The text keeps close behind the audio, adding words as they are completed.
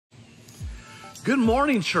Good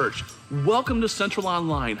morning, church. Welcome to Central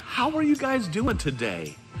Online. How are you guys doing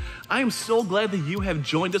today? I am so glad that you have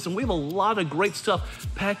joined us, and we have a lot of great stuff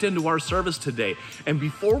packed into our service today. And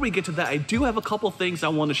before we get to that, I do have a couple things I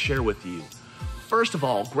want to share with you. First of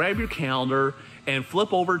all, grab your calendar and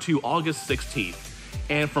flip over to August 16th.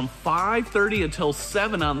 And from 5:30 until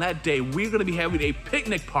 7 on that day, we're going to be having a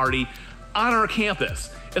picnic party on our campus.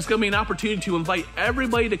 It's going to be an opportunity to invite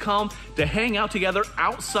everybody to come to hang out together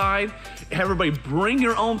outside. Everybody bring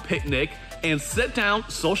your own picnic and sit down,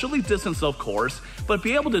 socially distance of course, but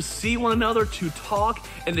be able to see one another, to talk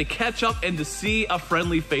and to catch up and to see a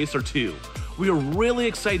friendly face or two. We are really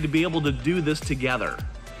excited to be able to do this together.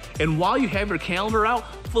 And while you have your calendar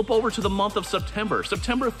out, flip over to the month of September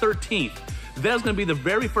 13th. That's going to be the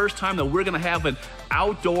very first time that we're going to have an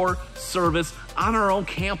outdoor service on our own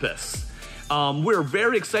campus. We're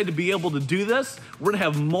very excited to be able to do this. We're going to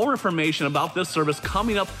have more information about this service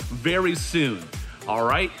coming up very soon. All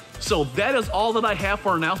right? So that is all that I have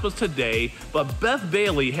for announcements today, but Beth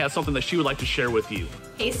Bailey has something that she would like to share with you.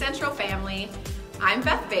 Hey Central family, I'm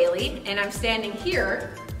Beth Bailey, and I'm standing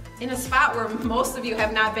here in a spot where most of you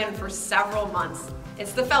have not been for several months.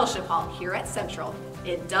 It's the Fellowship Hall here at Central.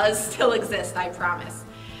 It does still exist, I promise.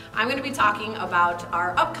 I'm going to be talking about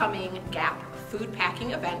our upcoming GAP food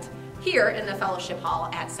packing event here in the Fellowship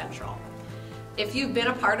Hall at Central. If you've been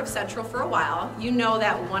a part of Central for a while, you know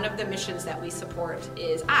that one of the missions that we support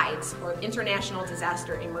is IDES, or International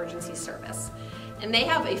Disaster Emergency Service. And they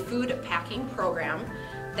have a food packing program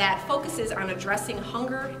that focuses on addressing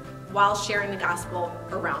hunger while sharing the gospel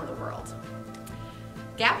around the world.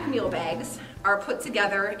 GAP meal bags are put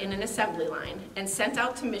together in an assembly line and sent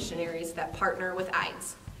out to missionaries that partner with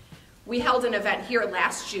IDES. We held an event here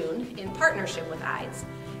last June in partnership with IDES,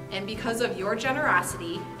 and because of your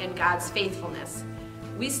generosity and God's faithfulness,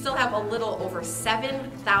 we still have a little over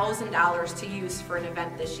 $7,000 to use for an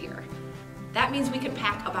event this year. That means we can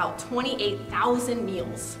pack about 28,000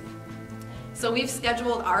 meals. So we've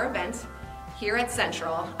scheduled our event here at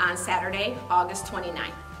Central on Saturday, August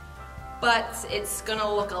 29th. But it's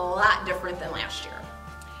gonna look a lot different than last year.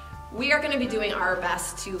 We are going to be doing our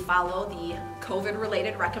best to follow the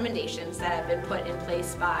COVID-related recommendations that have been put in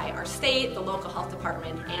place by our state, the local health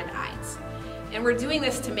department, and IDES. And we're doing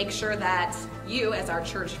this to make sure that you, as our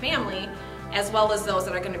church family, as well as those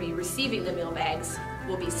that are going to be receiving the meal bags,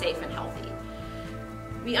 will be safe and healthy.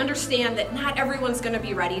 We understand that not everyone's going to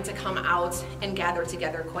be ready to come out and gather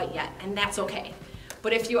together quite yet, and that's okay.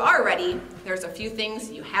 But if you are ready, there's a few things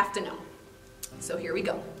you have to know. So here we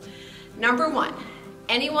go. Number one,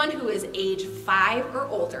 anyone who is age 5 or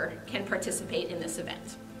older can participate in this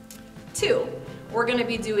event. 2, we're going to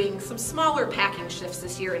be doing some smaller packing shifts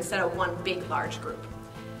this year instead of one big, large group.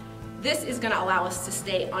 This is going to allow us to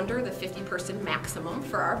stay under the 50-person maximum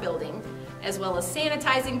for our building, as well as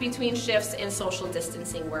sanitizing between shifts and social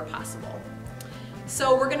distancing where possible.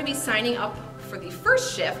 So we're going to be signing up for the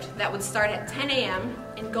first shift that would start at 10 a.m.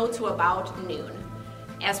 and go to about noon.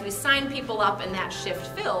 As we sign people up and that shift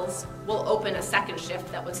fills, we'll open a second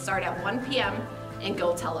shift that would start at 1 p.m. and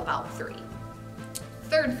go till about 3.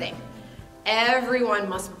 Third thing, everyone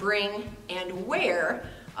must bring and wear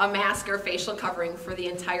a mask or facial covering for the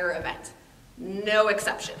entire event. No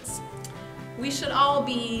exceptions. We should all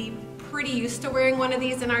be pretty used to wearing one of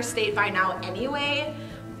these in our state by now anyway,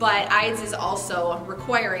 but IDES is also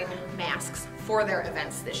requiring masks for their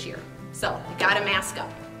events this year. So you gotta mask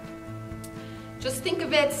up. Just think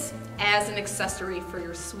of it as an accessory for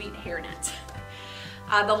your sweet hairnet.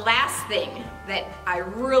 The last thing that I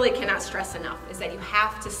really cannot stress enough is that you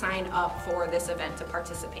have to sign up for this event to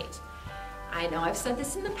participate. I know I've said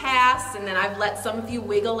this in the past, and then I've let some of you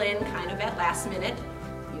wiggle in kind of at last minute.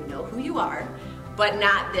 You know who you are, but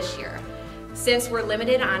not this year. Since we're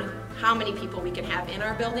limited on how many people we can have in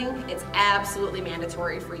our building, it's absolutely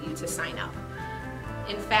mandatory for you to sign up.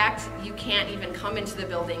 In fact, you can't even come into the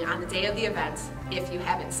building on the day of the event if you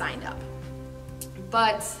haven't signed up.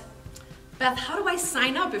 But, Beth, how do I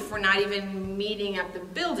sign up if we're not even meeting at the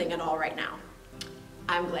building at all right now?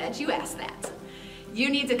 I'm glad you asked that. You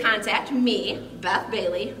need to contact me, Beth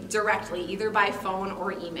Bailey, directly, either by phone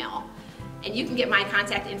or email. And you can get my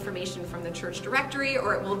contact information from the church directory,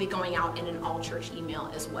 or it will be going out in an all-church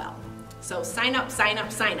email as well. So sign up, sign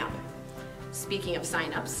up, sign up. Speaking of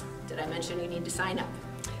sign-ups, did I mention you need to sign up?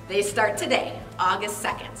 They start today, August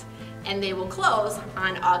 2nd, and they will close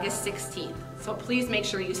on August 16th. So please make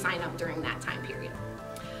sure you sign up during that time period.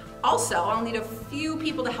 Also, I'll need a few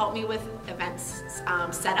people to help me with events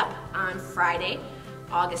set up on Friday,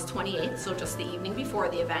 August 28th, so just the evening before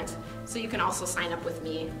the event. So you can also sign up with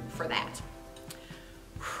me for that.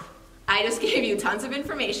 I just gave you tons of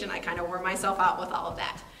information. I kind of wore myself out with all of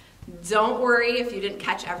that. Don't worry if you didn't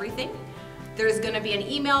catch everything. There's going to be an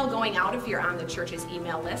email going out if you're on the church's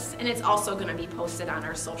email list, and it's also going to be posted on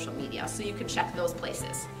our social media, so you can check those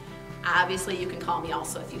places. Obviously, you can call me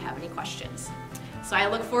also if you have any questions. So I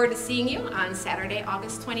look forward to seeing you on Saturday,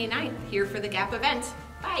 August 29th, here for the GAP event.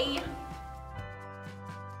 Bye!